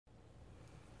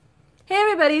Hey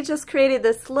everybody, just created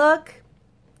this look.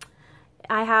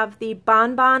 I have the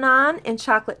Bonbon on in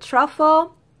chocolate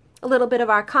truffle, a little bit of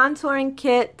our contouring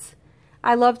kit.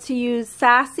 I love to use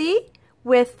Sassy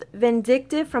with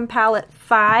Vindictive from palette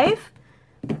 5.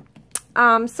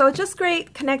 So it's just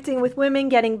great connecting with women,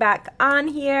 getting back on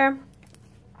here.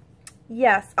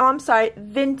 Yes, oh I'm sorry,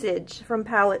 Vintage from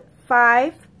palette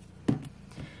 5.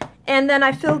 And then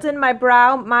I filled in my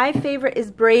brow. My favorite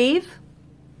is Brave.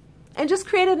 And just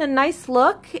created a nice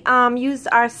look. Used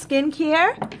our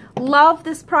skincare. Love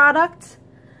this product.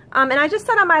 And I just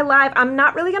said on my live, I'm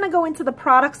not really going to go into the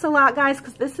products a lot, guys,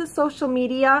 because this is social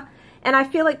media. And I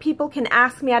feel like people can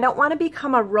ask me. I don't want to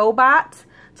become a robot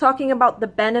talking about the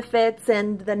benefits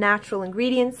and the natural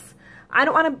ingredients. I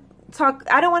don't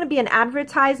want to be an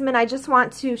advertisement. I just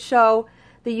want to show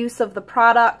the use of the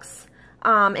products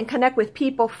and connect with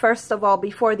people first of all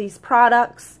before these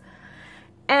products.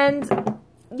 And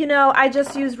you know, I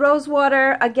just use rose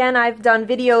water. Again, I've done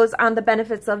videos on the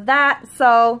benefits of that.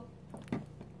 So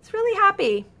it's really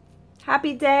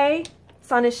happy day.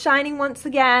 Sun is shining once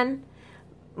again.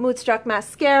 Moodstruck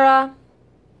mascara.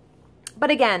 But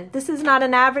again, this is not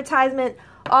an advertisement.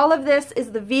 All of this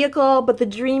is the vehicle, but the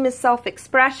dream is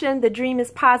self-expression. The dream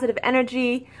is positive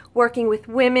energy, working with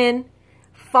women,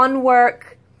 fun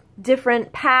work,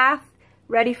 different path,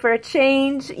 ready for a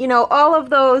change. You know, all of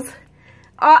those,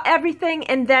 everything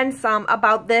and then some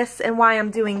about this and why I'm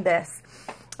doing this.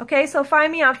 Okay, so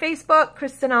find me on Facebook,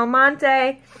 Kristen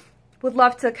Almonte. Would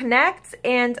love to connect.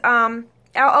 And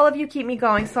all of you keep me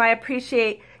going, so I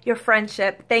appreciate your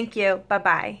friendship. Thank you.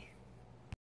 Bye-bye.